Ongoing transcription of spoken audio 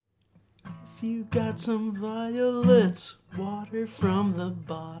If you got some violets, water from the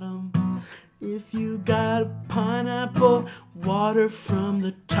bottom. If you got a pineapple, water from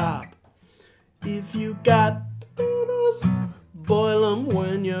the top. If you got potatoes, boil 'em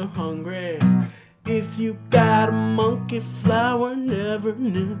when you're hungry. If you got a monkey flower, never,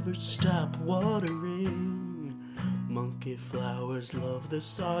 never stop watering. Monkey flowers love the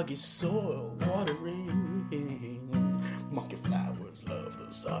soggy soil, watering. Monkey flowers